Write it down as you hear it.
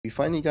you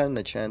finally gotten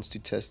a chance to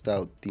test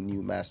out the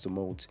new master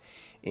modes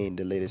in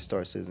the latest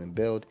Star Citizen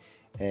build,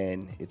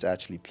 and it's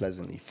actually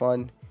pleasantly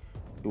fun.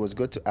 It was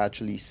good to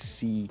actually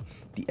see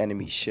the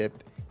enemy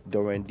ship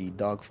during the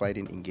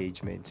dogfighting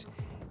engagement,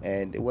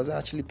 and it was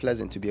actually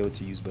pleasant to be able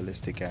to use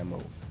ballistic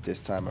ammo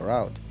this time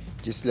around.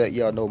 Just to let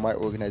y'all know, my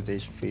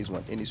organization Phase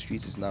 1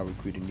 Industries is now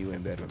recruiting new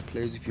and veteran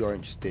players. If you are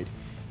interested,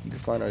 you can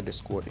find our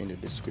Discord in the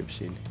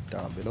description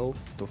down below.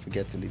 Don't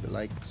forget to leave a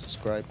like,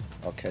 subscribe.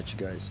 I'll catch you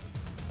guys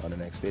on the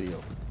next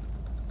video.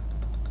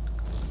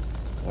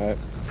 Alright.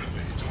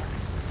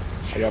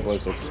 I got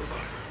ballistics.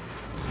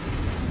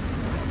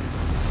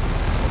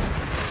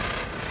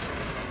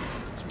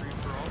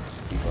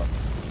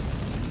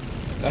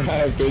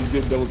 Phase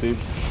getting double teamed.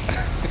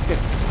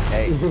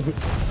 Hey,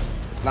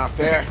 it's not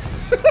fair.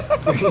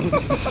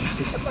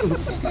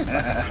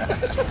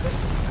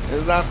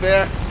 It's not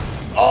fair.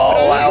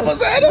 Oh, I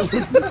almost had him.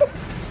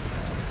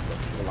 This is a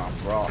full-on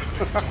brawl.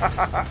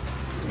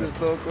 This is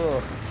so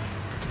cool.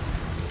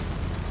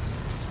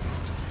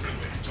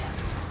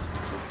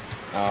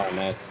 Oh,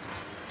 nice.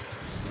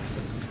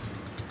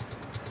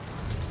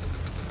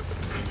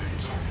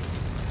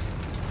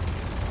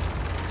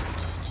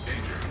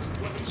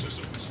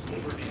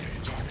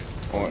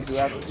 Oh, you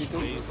have to too?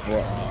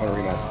 What? On a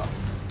rematch.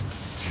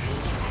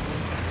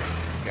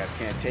 You guys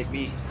can't take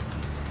me.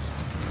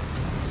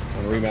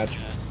 On a rematch.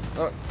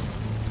 Oh,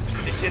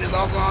 this shit is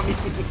also on me.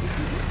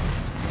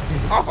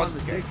 Oh,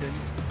 this guy.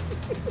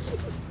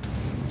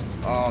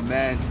 Oh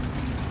man.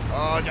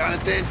 Oh,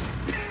 Jonathan.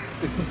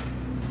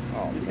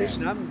 Oh,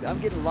 Decision, I'm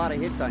getting a lot of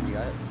hits on you.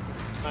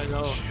 I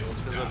know,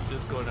 because I'm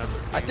just going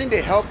after. I think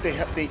they helped. They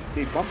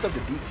bumped up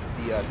the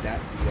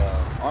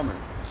armor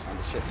on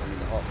the ships. I mean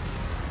the hull.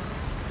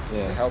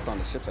 Yeah. The health on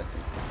the ships, I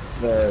think.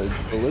 The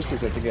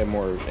ballistics, I think, have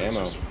more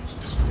ammo.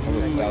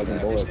 100,000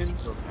 bullets. I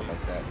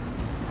like that.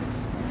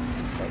 Nice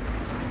fight.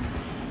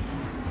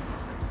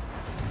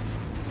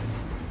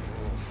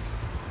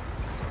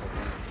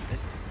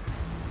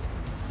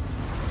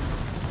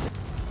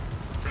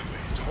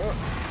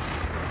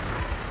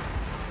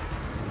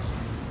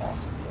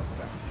 Awesome. He else is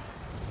after me.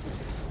 Who's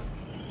this?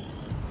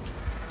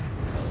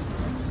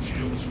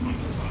 Shields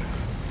under fire.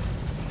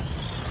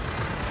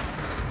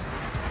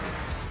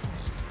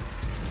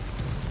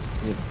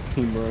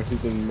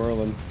 He's in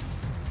Merlin.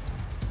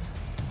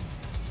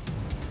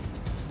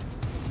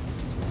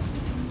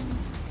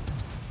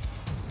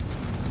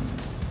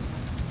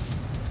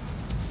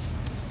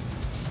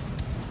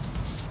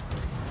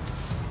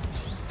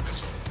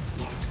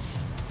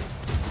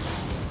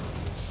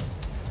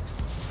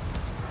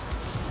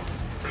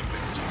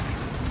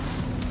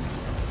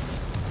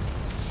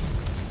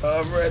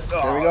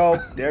 There we go.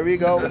 There we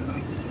go.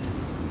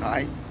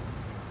 Nice.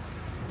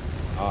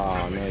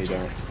 Oh, no, you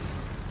don't.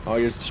 Oh,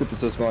 your ship is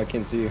so small I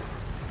can't see you.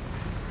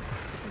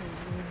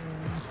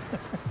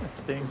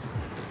 Thing.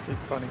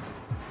 It's funny.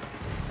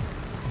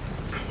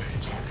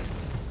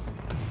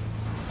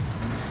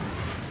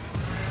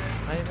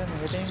 Am I even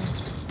hitting?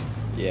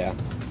 Yeah.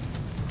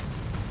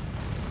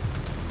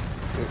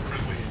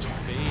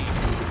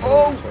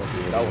 Oh!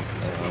 That was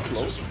so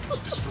close.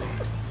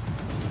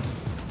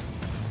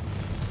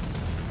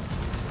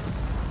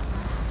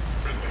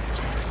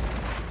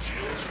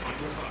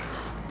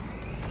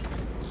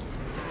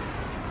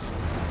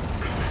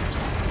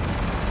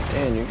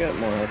 Man, you got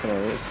more health than I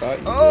really thought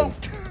you Oh!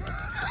 did.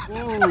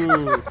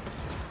 Ooh.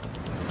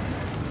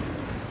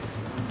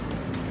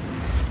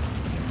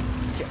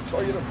 Can't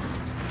target him.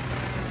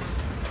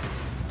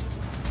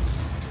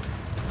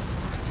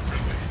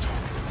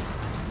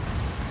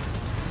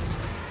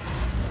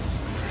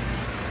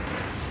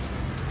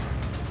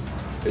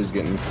 He's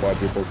getting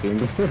quadruple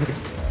teamed.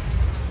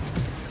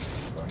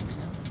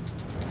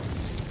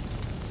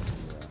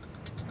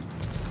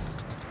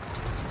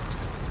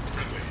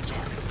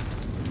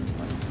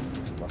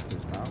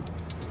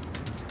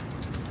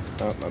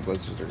 Oh, my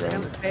blisters are Damn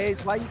grounded. it,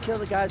 Faze, why you kill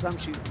the guys I'm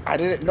shooting? I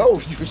didn't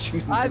know you were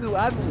shooting. I've been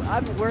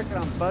working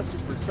on Buster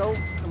for so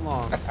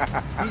long.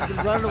 He's been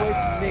running away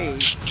from me,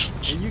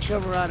 and you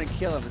come around and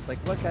kill him. It's like,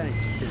 what kind of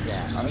heat is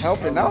that? I'm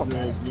helping out,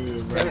 man.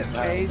 Damn it,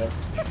 Faze,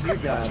 you're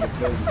done.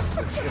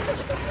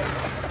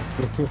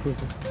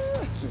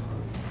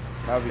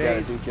 Now we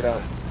gotta duke it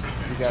out.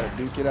 We gotta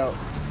duke it out.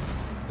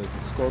 Is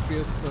the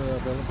Scorpius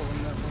available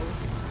in that mode?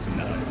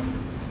 No.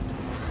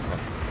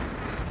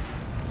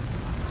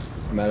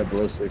 I'm out of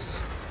ballistics.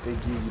 They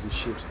give you the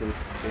ships they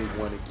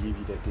want to give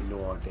you that they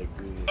know aren't that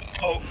good.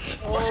 Oh!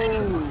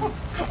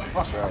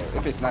 Right.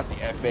 If it's not the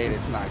F8,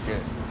 it's not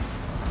good.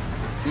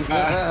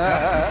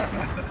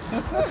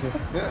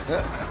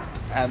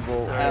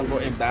 Ambo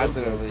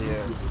ambassador over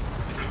here.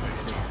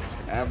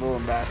 Ambo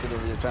ambassador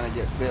over here trying to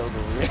get sales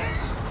over here.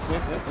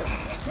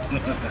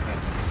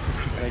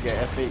 Trying to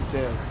get F8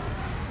 sales.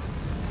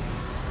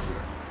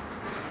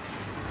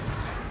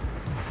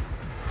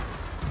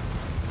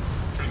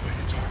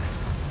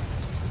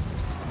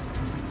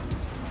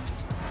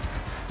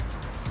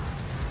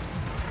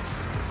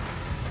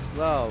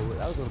 Whoa,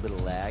 that was a little bit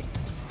of lag.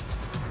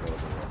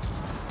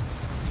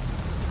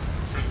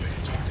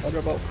 What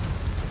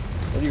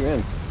are you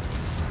in?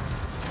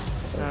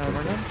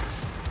 Running?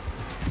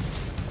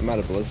 I'm out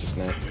of ballistics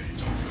now.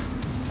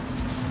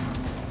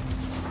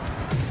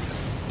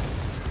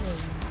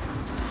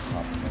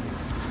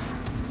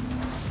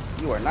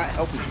 You are not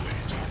helping me.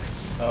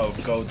 Oh,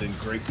 Golden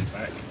Greek's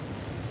back.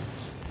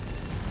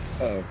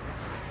 Uh-oh.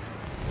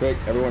 Quick,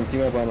 everyone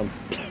team up on him.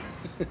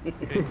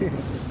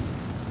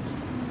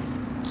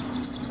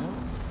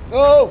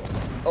 Oh!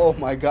 Oh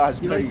my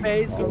gosh, You like Duddy.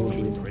 phase? Oh,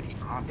 somebody's already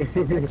on me.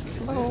 What is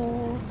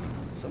this?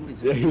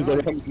 Somebody's Yeah, already he was on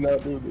like, me. I'm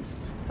not doing this.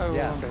 Oh,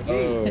 Yeah.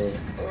 okay.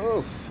 Oh.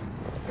 Oof.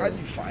 How'd you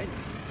find me?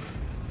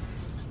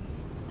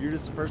 You're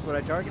just the first one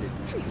I targeted.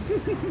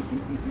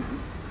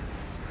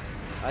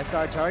 I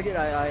saw a target,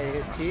 I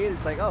hit T, and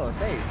it's like, oh, a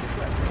phase. Guess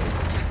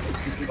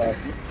what?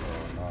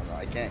 Oh, no,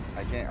 I can't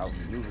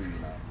outmaneuver you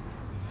now.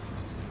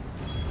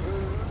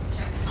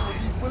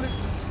 These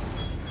bullets.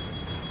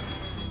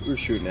 Who's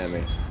shooting at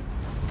me?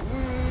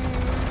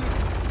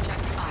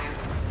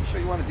 You sure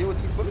you want to deal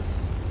with these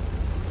bullets?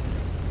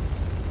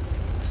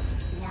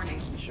 Warning.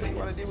 You sure you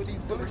want to deal with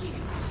these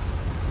bullets?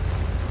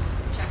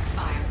 Check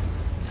fire.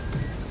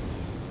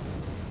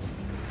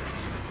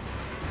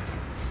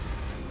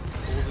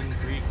 Golden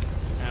Greek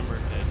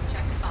hammerhead.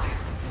 Check fire.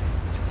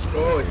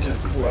 Oh, it just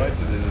collided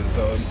in its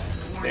own.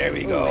 There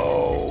we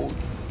go.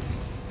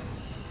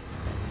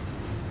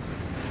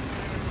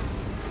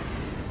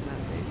 Not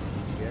a phase.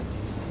 You scared?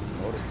 Just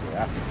noticed you're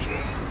after me.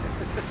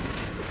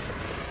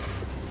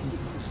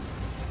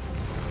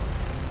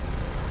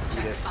 Let's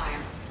do this.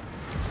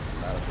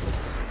 I'm out of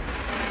ballistics.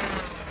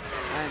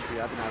 I am too.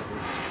 I've been out of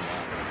business for a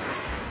while.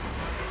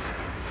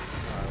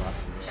 I lost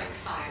my Check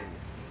fire.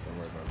 Don't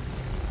worry about it.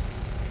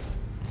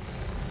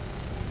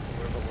 Don't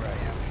worry about where I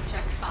am.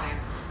 Check fire.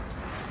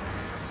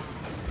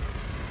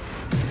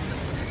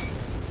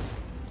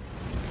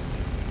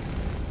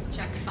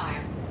 Check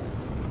fire.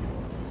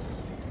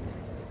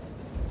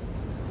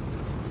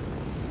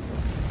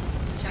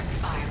 Check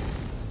fire.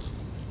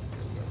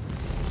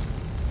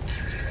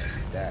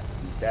 Eat that.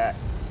 Eat that.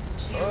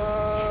 Shields.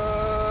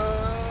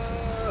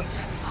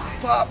 Check fire.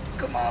 Pop!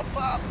 Come on,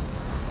 Pop!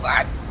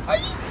 What? Are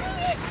you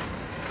serious?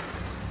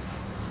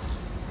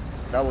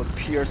 That was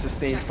pure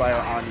sustained fire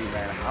on you,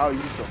 man. How are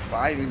you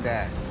surviving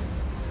that?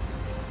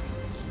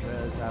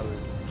 Because I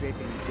was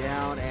strafing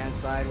down and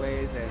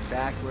sideways and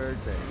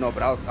backwards and No,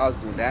 but I was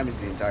doing damage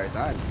the entire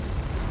time.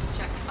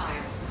 Check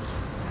fire.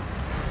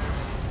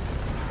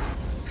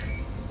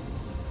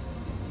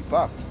 You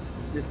popped.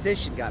 the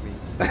station got me.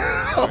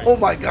 Oh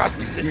my gosh,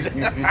 Mr.